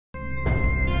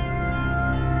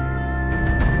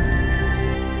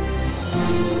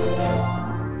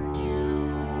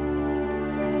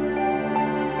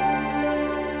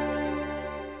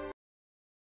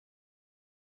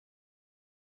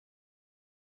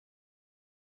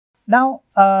Now,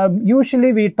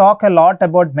 usually we talk a lot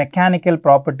about mechanical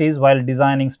properties while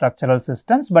designing structural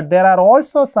systems, but there are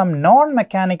also some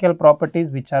non-mechanical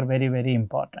properties which are very, very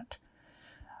important.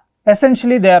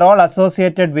 Essentially, they are all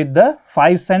associated with the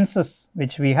 5 senses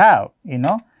which we have,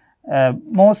 even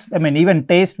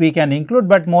taste we can include,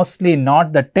 but mostly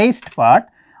not the taste part.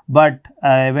 But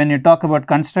when you talk about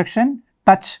construction,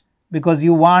 touch, because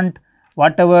you want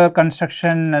whatever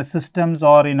construction systems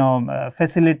or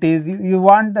facilities, you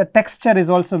want the texture is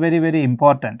also very, very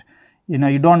important. You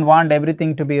do not want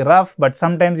everything to be rough, but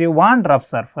sometimes you want rough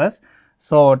surface.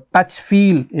 So, touch,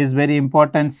 feel is very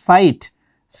important, sight,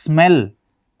 smell,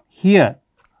 hear,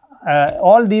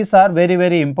 all these are very,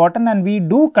 very important, and we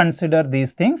do consider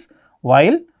these things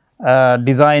while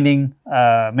designing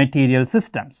material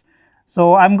systems.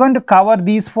 So, I am going to cover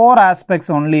these 4 aspects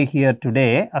only here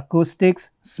today: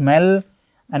 acoustics, smell,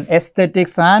 and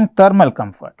aesthetics, and thermal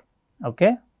comfort.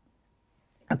 Okay.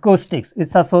 Acoustics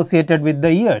is associated with the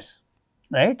ears,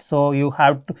 right. So, you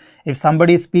have to, if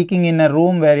somebody is speaking in a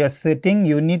room where you are sitting,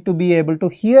 you need to be able to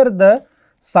hear the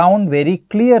sound very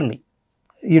clearly.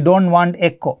 You do not want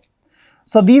echo.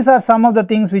 So, these are some of the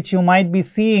things which you might be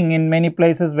seeing in many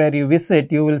places where you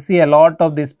visit. You will see a lot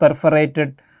of this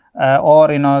perforated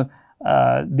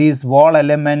these wall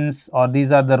elements, or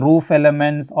these are the roof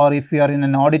elements, or if you are in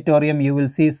an auditorium, you will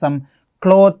see some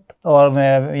cloth or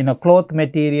cloth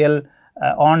material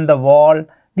on the wall.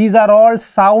 These are all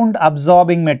sound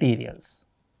absorbing materials.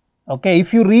 Okay.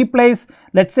 If you replace,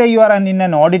 let us say you are in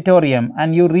an auditorium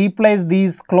and you replace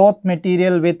these cloth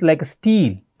material with like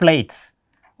steel plates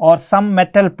or some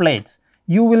metal plates,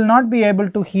 you will not be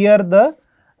able to hear the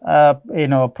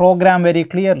program very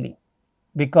clearly,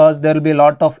 because there will be a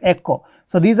lot of echo.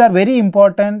 So, these are very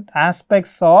important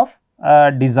aspects of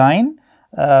design,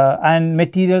 and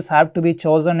materials have to be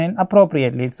chosen in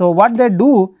appropriately. So, what they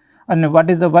do and what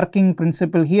is the working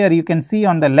principle here, you can see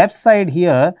on the left side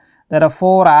here, there are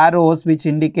 4 arrows which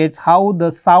indicates how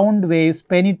the sound waves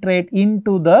penetrate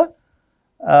into the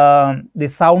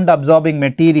sound absorbing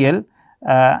material,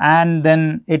 and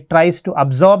then it tries to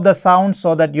absorb the sound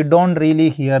so that you do not really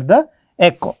hear the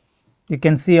echo. You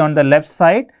can see on the left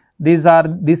side,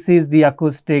 this is the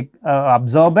acoustic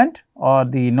absorbent or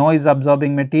the noise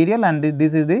absorbing material, and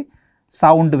this is the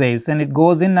sound waves, and it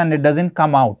goes in and it does not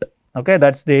come out. Okay,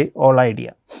 that is the whole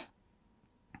idea.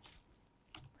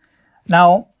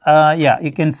 Now,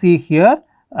 you can see here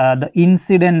the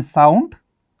incident sound,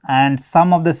 and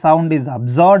some of the sound is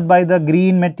absorbed by the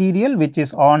green material which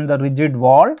is on the rigid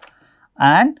wall,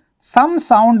 and some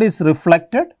sound is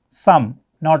reflected, some,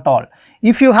 not all.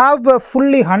 If you have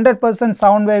fully 100%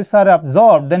 sound waves are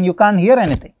absorbed, then you can't hear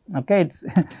anything. Okay,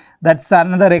 that's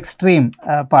another extreme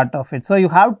part of it. So, you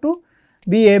have to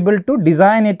be able to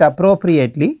design it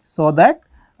appropriately so that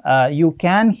you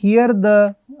can hear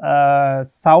the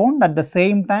sound, at the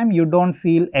same time you do not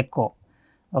feel echo.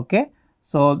 Okay.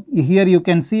 So, here you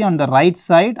can see on the right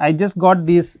side, I just got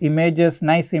these images,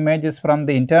 nice images from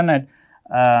the internet,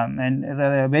 and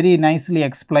very nicely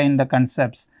explain the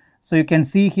concepts. So, you can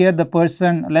see here the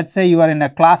person, let us say you are in a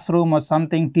classroom or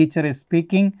something, teacher is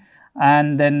speaking,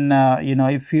 and then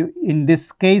if you, in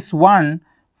this case 1,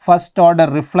 first order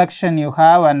reflection you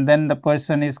have, and then the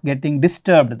person is getting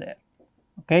disturbed there.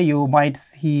 Okay, you might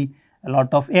see a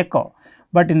lot of echo.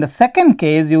 But in the second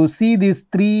case, you see these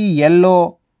 3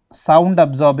 yellow sound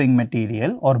absorbing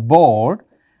material or board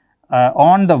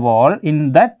on the wall.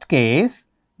 In that case,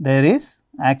 there is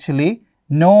actually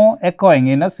no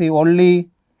echoing. See, only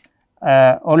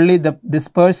this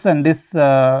person, this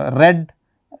red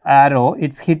arrow,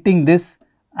 it's hitting this,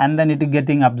 and then it is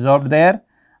getting absorbed there,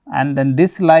 and then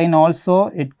this line also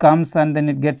it comes and then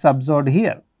it gets absorbed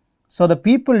here. So, the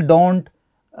people do not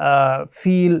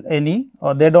feel any,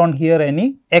 or they do not hear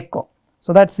any echo.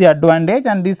 So, that is the advantage,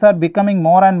 and these are becoming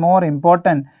more and more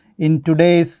important in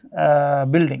today's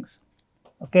buildings.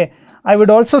 Okay. I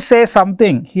would also say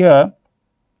something here,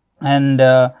 and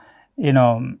there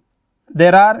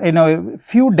are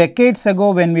few decades ago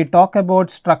when we talk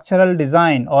about structural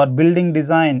design or building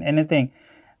design, anything,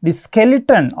 the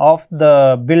skeleton of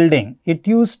the building, it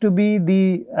used to be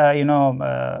the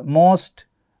most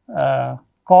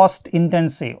cost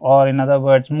intensive, or in other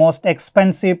words most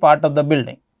expensive part of the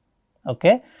building.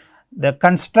 Okay. The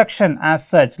construction as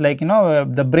such, like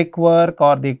the brickwork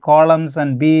or the columns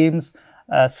and beams,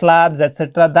 slabs,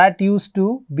 etc., that used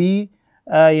to be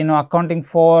accounting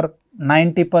for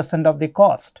 90% of the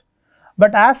cost.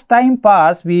 But as time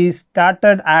passed, we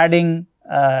started adding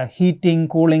heating,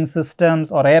 cooling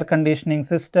systems or air conditioning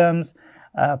systems,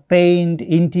 paint,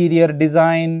 interior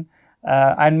design,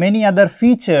 and many other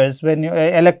features when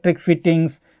electric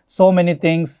fittings. so many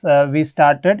things we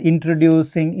started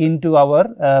introducing into our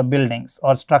buildings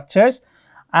or structures,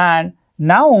 and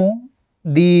now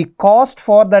the cost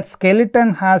for that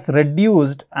skeleton has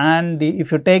reduced, and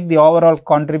if you take the overall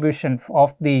contribution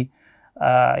of the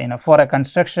for a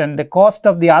construction, the cost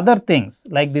of the other things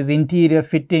like these interior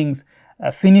fittings,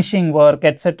 finishing work,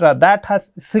 etc., that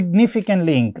has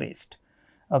significantly increased.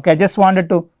 Okay, I just wanted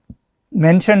to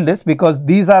mention this because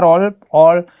these are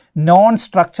all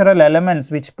non-structural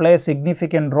elements which play a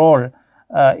significant role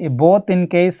both in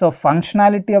case of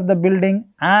functionality of the building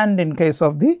and in case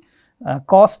of the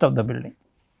cost of the building.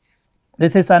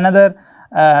 This is another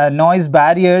noise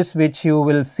barriers which you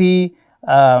will see.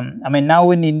 I mean,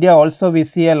 now in India also we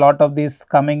see a lot of this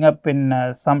coming up in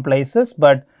some places,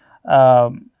 but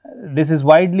this is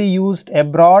widely used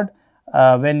abroad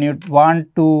when you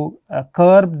want to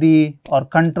curb the or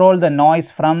control the noise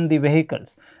from the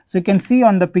vehicles. So, you can see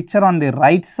on the picture on the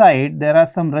right side there are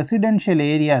some residential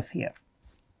areas here,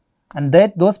 and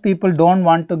that those people do not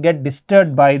want to get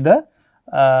disturbed by the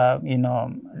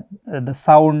the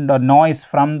sound or noise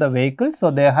from the vehicle.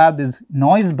 So, they have these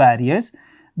noise barriers.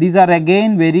 These are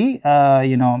again very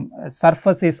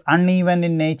surface is uneven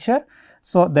in nature.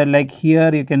 So, they are like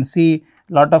here you can see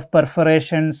lot of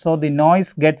perforations. So, the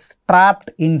noise gets trapped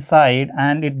inside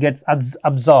and it gets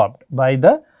absorbed by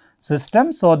the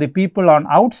system. So, the people on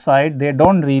outside they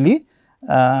do not really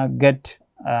get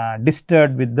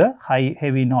disturbed with the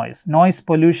heavy noise. Noise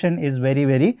pollution is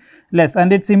very less,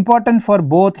 and it is important for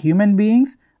both human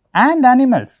beings and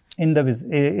animals in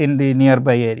the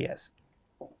nearby areas.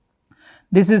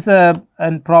 This is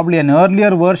probably an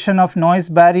earlier version of noise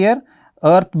barrier,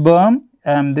 earth berm.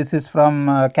 This is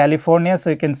from California. So,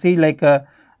 you can see like a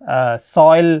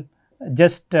soil,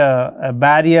 just a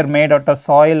barrier made out of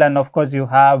soil, and of course, you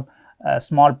have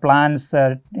small plants,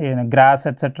 grass,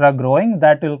 etc., growing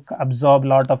that will absorb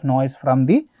lot of noise from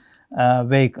the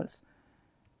vehicles.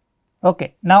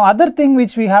 Okay. Now, other thing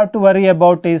which we have to worry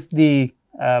about is the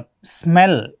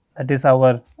smell, that is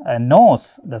our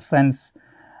nose, the sense.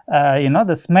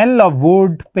 The smell of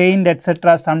wood, paint,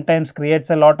 etc., sometimes creates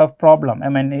a lot of problem. I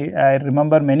mean, I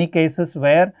remember many cases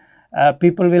where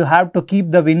people will have to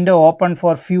keep the window open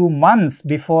for few months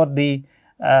before the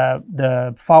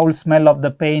foul smell of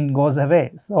the paint goes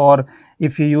away. So, or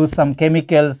if you use some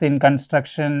chemicals in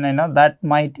construction, that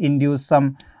might induce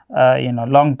some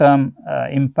long term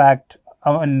impact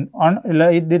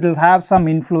it will have some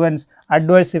influence,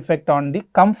 adverse effect on the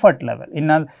comfort level.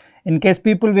 In case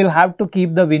people will have to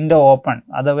keep the window open,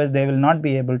 otherwise they will not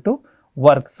be able to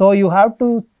work. So, you have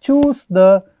to choose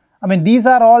these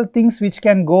are all things which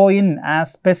can go in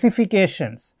as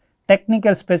specifications,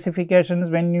 technical specifications.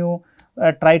 When you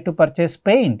try to purchase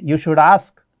paint, you should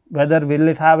ask whether will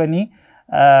it have any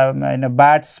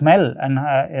bad smell and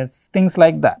things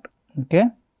like that. Okay.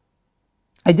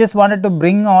 I just wanted to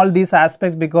bring all these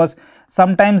aspects because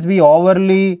sometimes we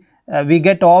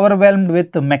get overwhelmed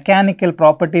with the mechanical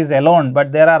properties alone,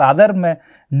 but there are other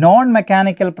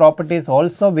non-mechanical properties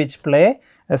also which play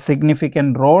a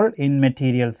significant role in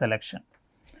material selection.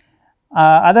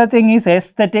 Other thing is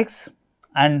aesthetics,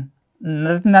 and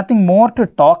nothing more to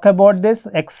talk about this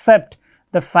except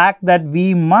the fact that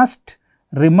we must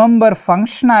remember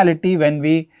functionality when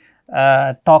we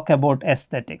talk about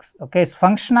aesthetics. Okay, so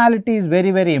functionality is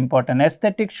very important.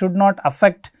 Aesthetics should not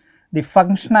affect the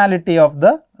functionality of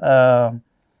the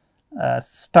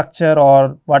structure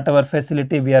or whatever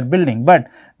facility we are building, but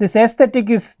this aesthetic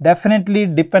is definitely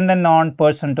dependent on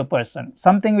person to person.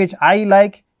 Something which I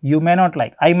like, you may not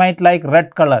like. I might like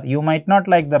red color, you might not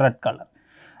like the red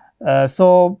color.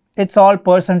 So, it is all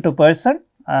person to person,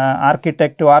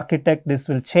 architect to architect, this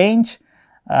will change.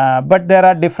 But there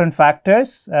are different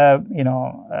factors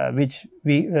which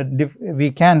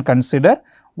we can consider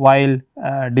while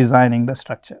designing the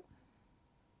structure.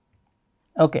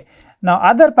 Okay. Now,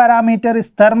 other parameter is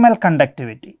thermal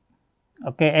conductivity.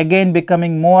 Okay. Again,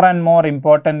 becoming more and more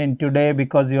important in today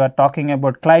because you are talking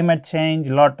about climate change,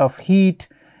 lot of heat,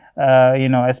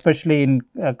 especially in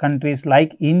countries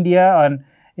like India, and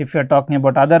if you are talking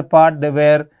about other part, there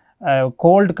were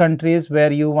cold countries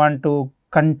where you want to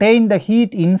contain the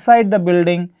heat inside the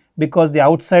building because the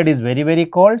outside is very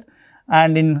cold,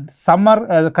 and in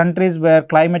summer countries where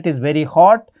climate is very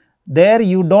hot, there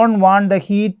you do not want the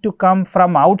heat to come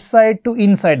from outside to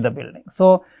inside the building.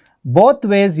 So, both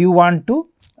ways you want to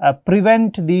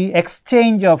prevent the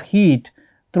exchange of heat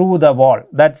through the wall,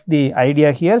 that is the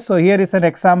idea here. So, here is an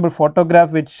example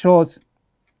photograph which shows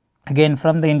again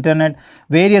from the internet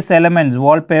various elements,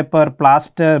 wallpaper,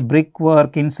 plaster,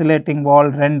 brickwork, insulating wall,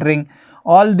 rendering,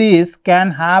 all these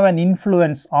can have an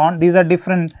influence on, these are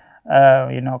different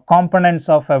components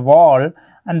of a wall,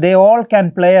 and they all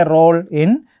can play a role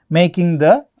in making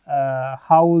the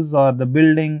house or the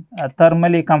building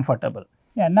thermally comfortable.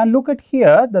 Yeah, now look at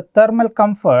here the thermal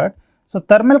comfort. So,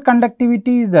 thermal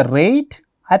conductivity is the rate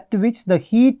at which the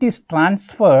heat is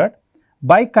transferred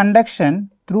by conduction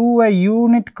through a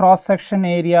unit cross section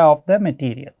area of the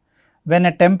material when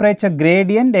a temperature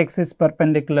gradient x is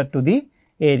perpendicular to the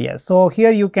area. So,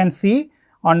 here you can see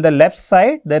on the left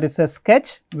side there is a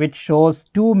sketch which shows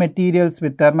two materials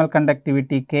with thermal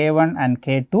conductivity K1 and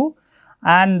K2,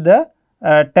 and the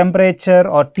temperature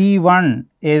or T1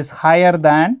 is higher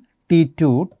than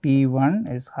T2,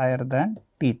 T1 is higher than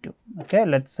T2. Okay,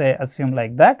 let us say assume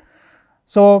like that.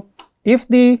 So, if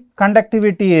the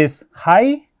conductivity is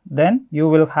high, then you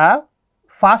will have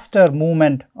faster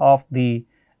movement of the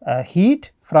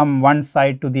heat from one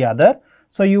side to the other.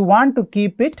 So, you want to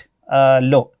keep it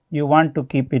low, you want to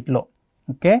keep it low.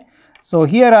 Okay. So,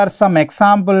 here are some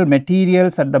example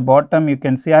materials at the bottom. You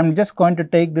can see I am just going to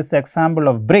take this example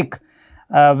of brick,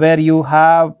 where you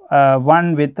have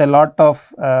one with a lot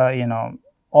of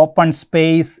open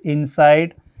space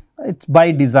inside. It is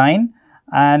by design,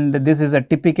 and this is a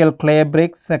typical clay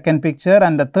brick, second picture,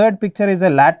 and the third picture is a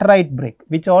laterite brick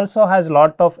which also has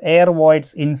lot of air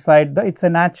voids inside. It is a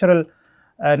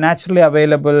naturally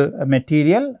available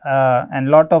material and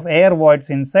lot of air voids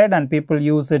inside, and people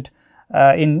use it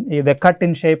in the cut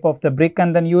in shape of the brick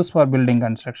and then use for building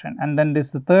construction. And then this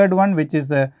is the third one, which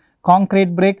is a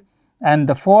concrete brick, and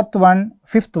the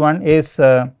fifth one is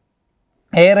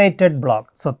aerated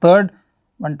block. So,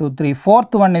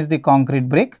 fourth one is the concrete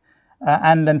brick,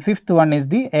 and then fifth one is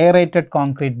the aerated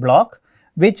concrete block,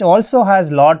 which also has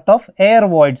lot of air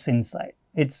voids inside.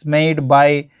 It is made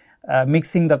by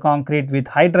mixing the concrete with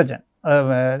mixing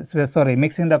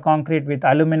the concrete with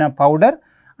alumina powder,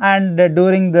 and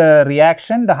during the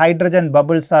reaction the hydrogen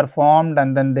bubbles are formed,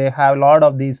 and then they have lot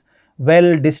of these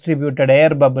well distributed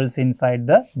air bubbles inside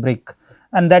the brick,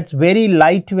 and that is very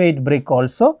lightweight brick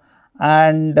also,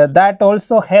 and that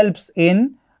also helps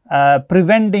in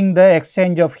preventing the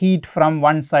exchange of heat from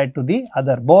one side to the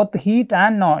other, both heat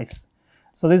and noise.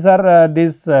 So, these are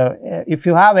if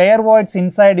you have air voids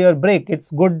inside your brick, it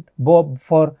is good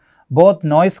for both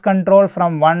noise control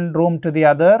from one room to the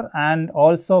other, and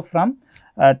also from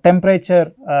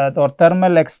temperature or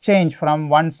thermal exchange from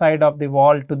one side of the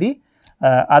wall to the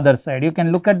other side. You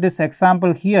can look at this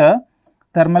example here.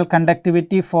 Thermal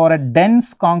conductivity for a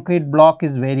dense concrete block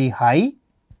is very high,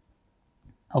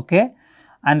 okay,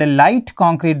 and a light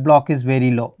concrete block is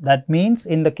very low. That means,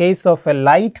 in the case of a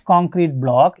light concrete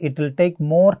block, it will take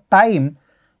more time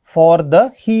for the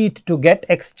heat to get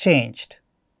exchanged,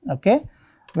 okay.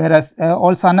 Whereas,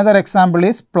 also another example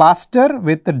is plaster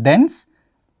with the dense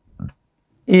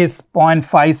is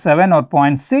 0.57 or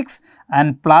 0.6,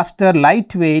 and plaster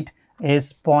lightweight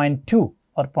is 0.2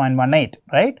 or 0.18,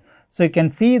 right. So, you can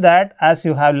see that as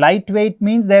you have lightweight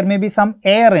means there may be some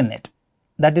air in it,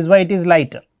 that is why it is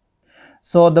lighter.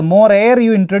 So, the more air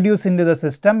you introduce into the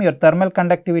system, your thermal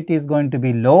conductivity is going to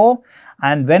be low,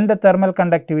 and when the thermal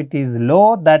conductivity is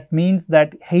low, that means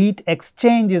that heat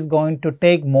exchange is going to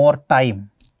take more time,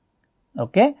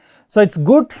 okay. So, it is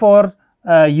good for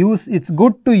it is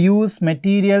good to use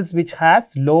materials which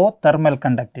has low thermal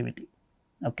conductivity.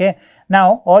 Okay.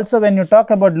 Now, also when you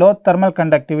talk about low thermal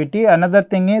conductivity, another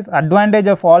thing is advantage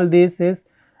of all this is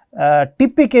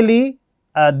typically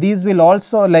these will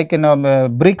also, like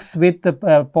bricks with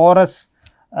porous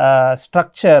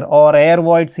structure or air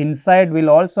voids inside will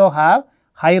also have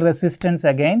high resistance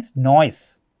against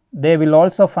noise. They will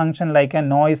also function like a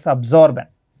noise absorbent.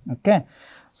 Okay.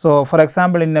 So, for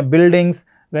example, in the buildings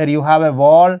where you have a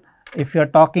wall, if you are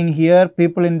talking here,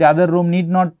 people in the other room need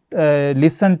not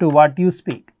listen to what you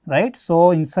speak, right.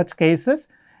 So, in such cases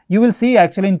you will see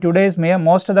actually in today's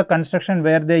most of the construction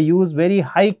where they use very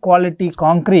high quality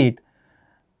concrete,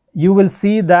 you will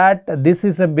see that this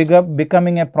is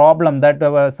becoming a problem,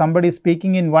 that somebody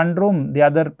speaking in one room, the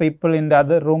other people in the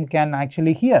other room can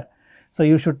actually hear. So,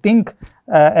 you should think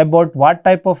about what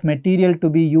type of material to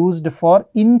be used for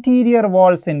interior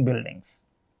walls in buildings.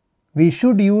 We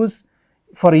should use,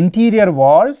 for interior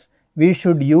walls, we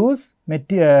should use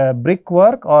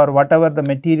brickwork or whatever the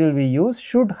material we use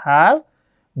should have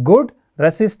good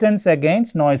resistance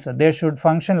against noise. They should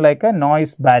function like a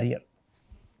noise barrier.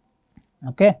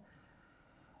 Okay.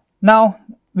 Now,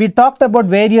 we talked about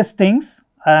various things,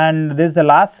 and this is the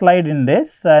last slide in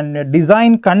this, and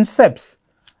design concepts.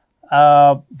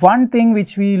 One thing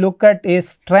which we look at is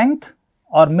strength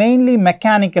or mainly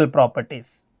mechanical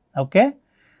properties. Okay.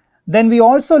 Then we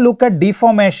also look at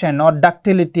deformation or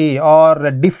ductility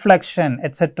or deflection,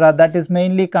 etc. That is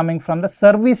mainly coming from the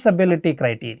serviceability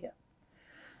criteria.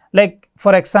 Like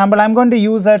for example, I am going to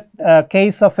use a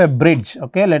case of a bridge.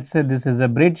 Okay, let us say this is a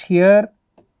bridge here.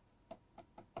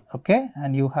 Okay,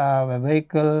 and you have a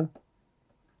vehicle.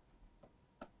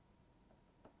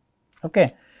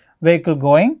 Okay, vehicle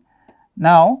going.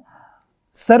 Now,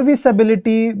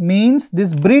 serviceability means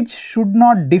this bridge should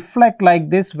not deflect like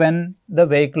this when the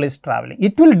vehicle is traveling.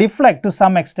 It will deflect to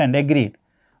some extent, agreed,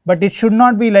 but it should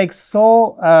not be like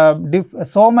so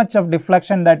much of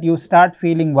deflection that you start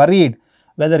feeling worried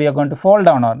whether you are going to fall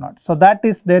down or not. So, that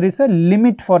is, there is a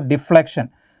limit for deflection.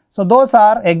 So, those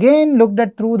are again looked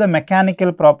at through the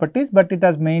mechanical properties, but it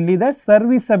has mainly the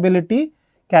serviceability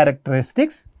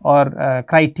characteristics or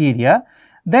criteria.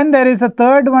 Then there is a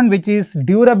third one, which is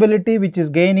durability, which is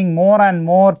gaining more and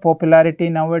more popularity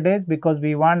nowadays because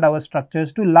we want our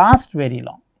structures to last very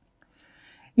long.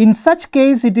 In such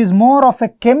case, it is more of a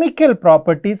chemical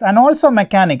properties and also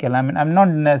mechanical. I mean, I am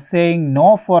not saying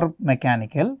no for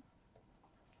mechanical.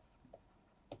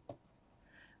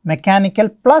 Mechanical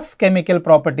plus chemical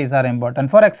properties are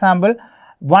important. For example,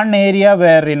 one area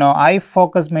where I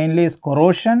focus mainly is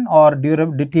corrosion or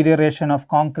deterioration of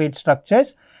concrete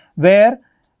structures, where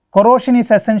corrosion is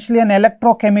essentially an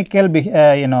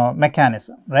electrochemical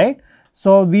mechanism, right.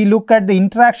 So, we look at the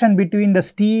interaction between the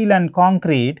steel and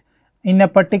concrete in a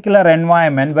particular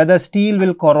environment, whether steel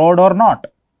will corrode or not.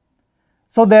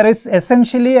 So, there is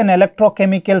essentially an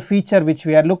electrochemical feature which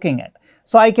we are looking at.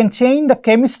 So, I can change the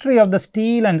chemistry of the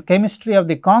steel and chemistry of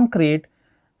the concrete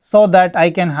so that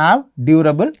I can have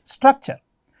durable structure.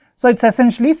 So, it is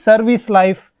essentially service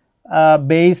life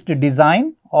based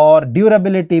design or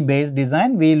durability based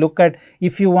design. We look at,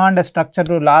 if you want a structure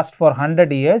to last for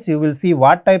 100 years, you will see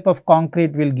what type of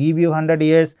concrete will give you 100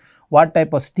 years, what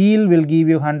type of steel will give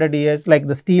you 100 years, like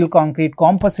the steel concrete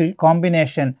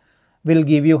combination will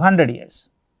give you 100 years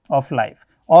of life.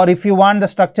 Or if you want the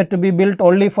structure to be built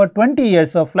only for 20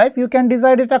 years of life, you can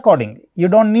decide it accordingly. You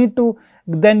do not need to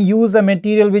then use a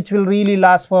material which will really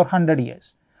last for 100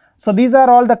 years. So, these are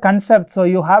all the concepts. So,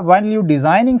 you have, while you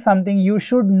designing something, you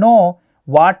should know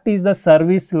what is the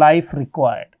service life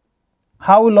required,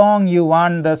 how long you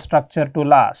want the structure to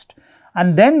last,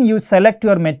 and then you select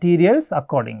your materials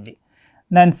accordingly.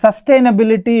 Then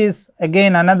sustainability is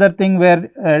again another thing where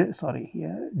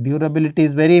durability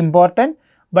is very important,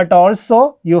 but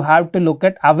also you have to look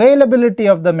at availability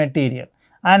of the material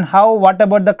and what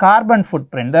about the carbon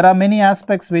footprint. There are many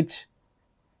aspects which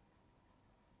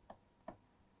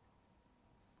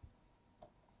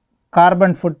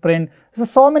carbon footprint.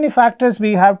 So many factors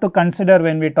we have to consider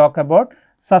when we talk about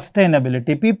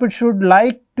sustainability. People should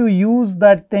like to use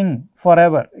that thing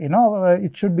forever,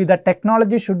 it should be, the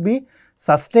technology should be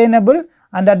sustainable,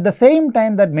 and at the same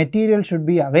time that material should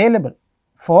be available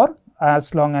for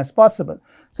as long as possible.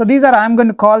 So, these are, I am going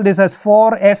to call this as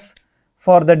 4S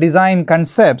for the design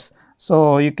concepts.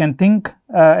 So, you can think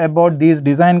about these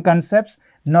design concepts.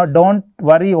 Now, do not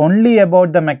worry only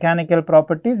about the mechanical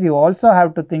properties, you also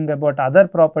have to think about other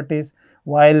properties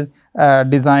while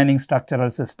designing structural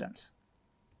systems.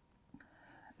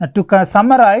 Now, to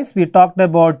summarize, we talked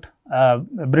about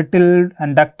brittle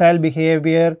and ductile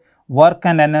behavior, work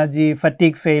and energy,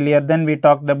 fatigue failure. Then we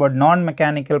talked about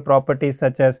non-mechanical properties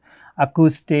such as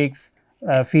acoustics,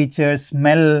 features,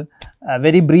 smell,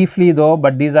 very briefly though,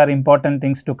 but these are important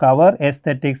things to cover,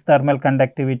 aesthetics, thermal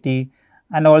conductivity,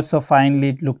 and also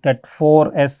finally looked at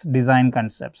 4S design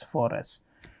concepts, 4S.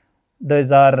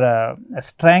 These are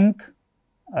strength,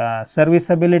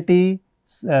 serviceability,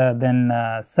 then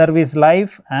service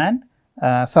life and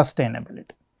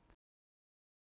sustainability.